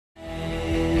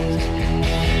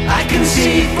can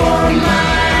see for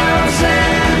miles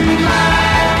and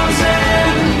miles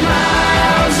and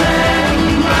miles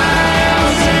and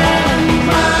miles and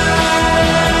miles.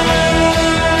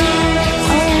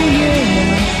 Oh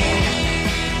yeah.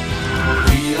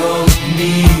 We don't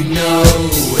need no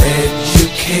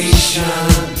education.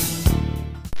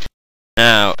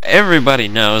 Now, everybody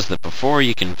knows that before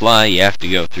you can fly, you have to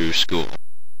go through school.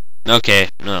 Okay,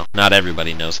 no, not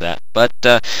everybody knows that, but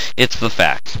it's the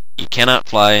fact. You cannot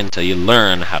fly until you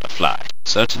learn how to fly.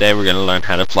 So today we're going to learn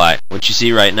how to fly. What you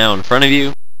see right now in front of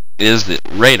you is the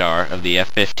radar of the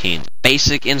F-15's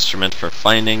basic instrument for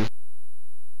finding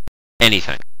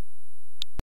anything.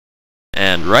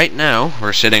 And right now,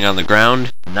 we're sitting on the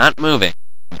ground, not moving.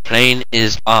 The plane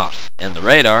is off, and the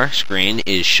radar screen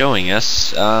is showing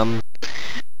us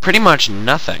pretty much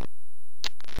nothing.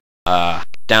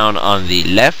 Down on the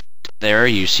left there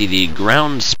you see the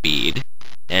ground speed,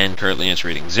 and currently it's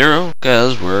reading 0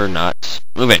 because we're not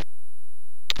moving.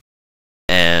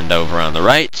 And over on the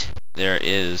right there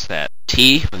is that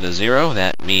T with a 0,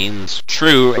 that means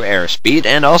true airspeed,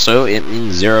 and also it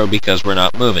means 0 because we're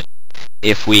not moving.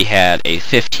 If we had a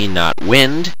 15-knot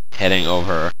wind heading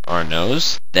over our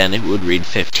nose, then it would read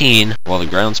 15, while the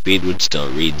ground speed would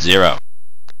still read 0.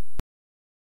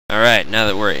 Alright, now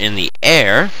that we're in the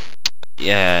air,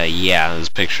 yeah, this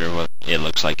picture of what it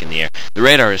looks like in the air. The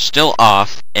radar is still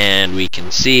off, and we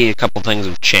can see a couple things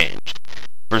have changed.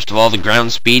 First of all, the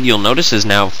ground speed, you'll notice, is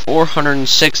now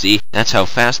 460. That's how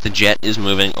fast the jet is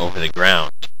moving over the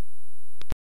ground.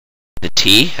 The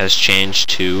T has changed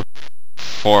to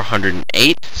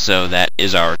 408, so that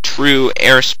is our true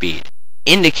airspeed.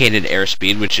 Indicated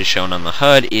airspeed, which is shown on the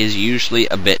HUD, is usually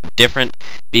a bit different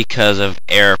because of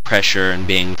air pressure and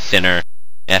being thinner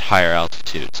at higher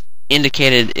altitudes.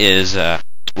 Indicated is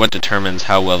what determines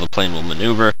how well the plane will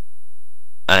maneuver,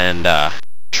 and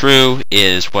true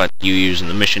is what you use in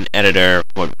the mission editor,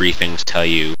 what briefings tell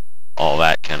you, all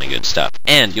that kind of good stuff.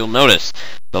 And you'll notice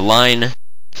the line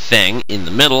thing in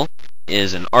the middle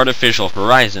is an artificial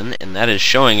horizon, and that is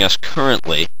showing us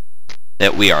currently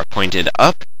that we are pointed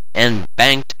up and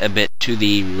banked a bit to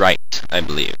the right, I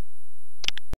believe.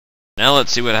 Now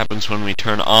let's see what happens when we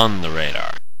turn on the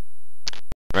radar.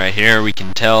 Right here we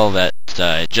can tell that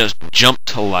it just jumped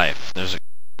to life. There's a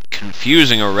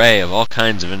confusing array of all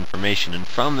kinds of information, and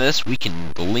from this we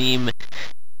can glean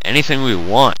anything we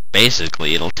want.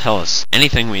 Basically, it'll tell us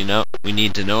anything we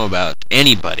need to know about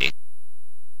anybody,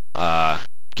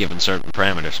 given certain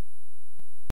parameters.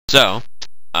 So,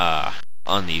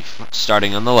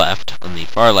 starting on the left, on the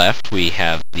far left, we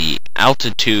have the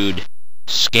altitude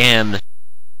scan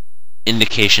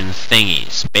indication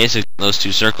thingies. Basically, those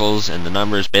two circles and the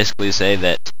numbers basically say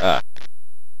that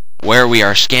where we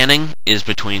are scanning is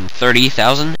between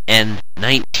 30,000 and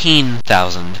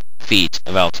 19,000 feet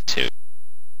of altitude.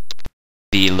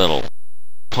 The little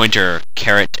pointer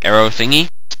caret arrow thingy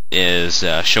is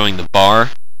showing the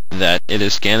bar that it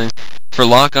is scanning. For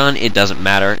lock-on, it doesn't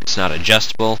matter. It's not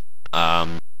adjustable.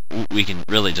 We can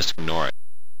really just ignore it.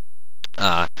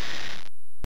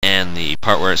 And the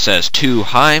part where it says too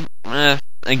high,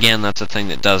 again, that's a thing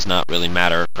that does not really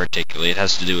matter particularly. It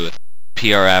has to do with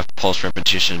PRF, pulse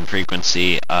repetition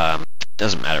frequency.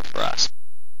 Doesn't matter for us.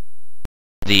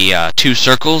 The two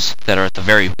circles that are at the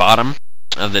very bottom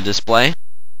of the display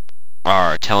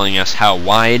are telling us how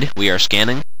wide we are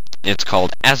scanning. It's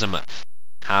called azimuth.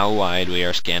 How wide we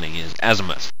are scanning is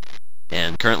azimuth.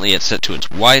 And currently it's set to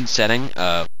its wide setting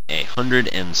of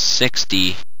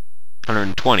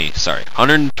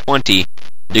 120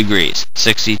 degrees,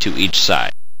 60 to each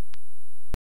side.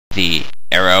 The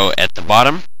arrow at the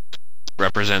bottom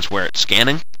represents where it's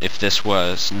scanning. If this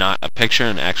was not a picture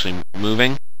and actually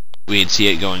moving, we'd see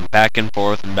it going back and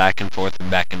forth and back and forth and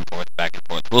back and forth, back and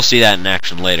forth. We'll see that in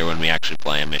action later when we actually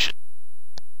play a mission.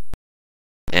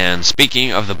 And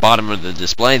speaking of the bottom of the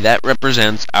display, that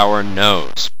represents our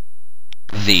nose.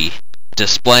 The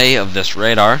display of this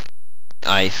radar,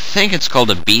 I think it's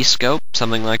called a B-scope,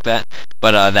 something like that,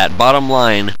 but that bottom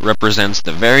line represents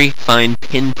the very fine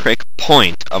pinprick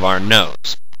point of our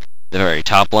nose. The very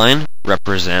top line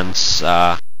represents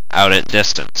out at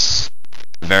distance,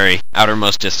 the very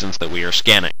outermost distance that we are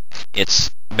scanning. It's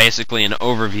basically an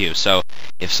overview, so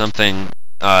if something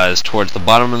is towards the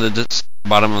bottom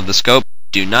of the scope,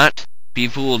 do not be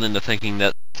fooled into thinking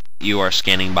that you are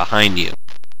scanning behind you.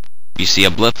 If you see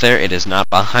a blip there, it is not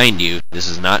behind you. This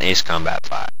is not Ace Combat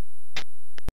 5.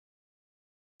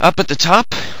 Up at the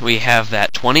top, we have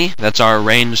that 20. That's our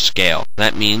range scale.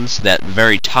 That means that the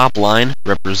very top line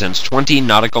represents 20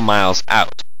 nautical miles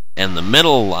out, and the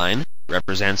middle line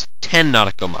represents 10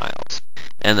 nautical miles,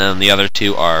 and then the other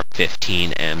two are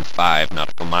 15 and 5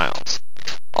 nautical miles.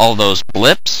 All those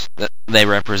blips, they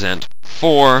represent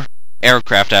 4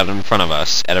 aircraft out in front of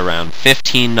us at around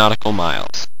 15 nautical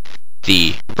miles.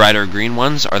 The brighter green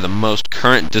ones are the most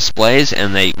current displays,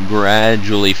 and they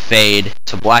gradually fade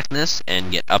to blackness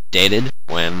and get updated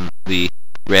when the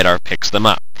radar picks them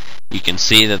up. You can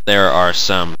see that there are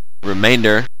some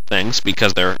remainder things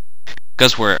because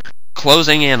we're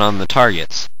closing in on the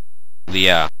targets.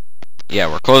 We're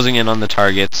closing in on the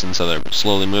targets, and so they're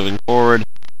slowly moving forward,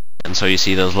 and so you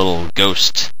see those little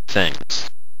ghost things.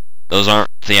 Those aren't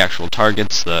the actual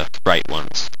targets, the bright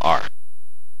ones are.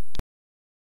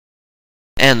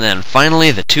 And then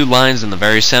finally, the 2 lines in the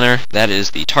very center, that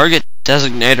is the Target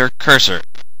Designator Cursor,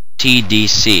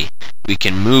 TDC. We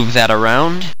can move that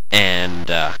around and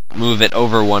move it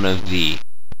over one of the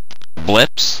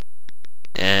blips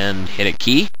and hit a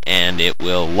key, and it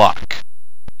will lock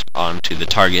onto the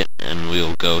target, and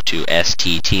we'll go to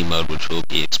STT mode, which will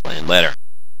be explained later.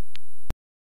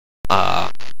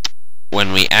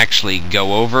 When we actually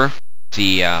go over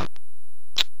the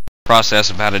process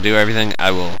of how to do everything,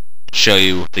 I will show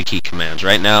you the key commands.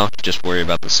 Right now, just worry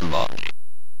about the symbology.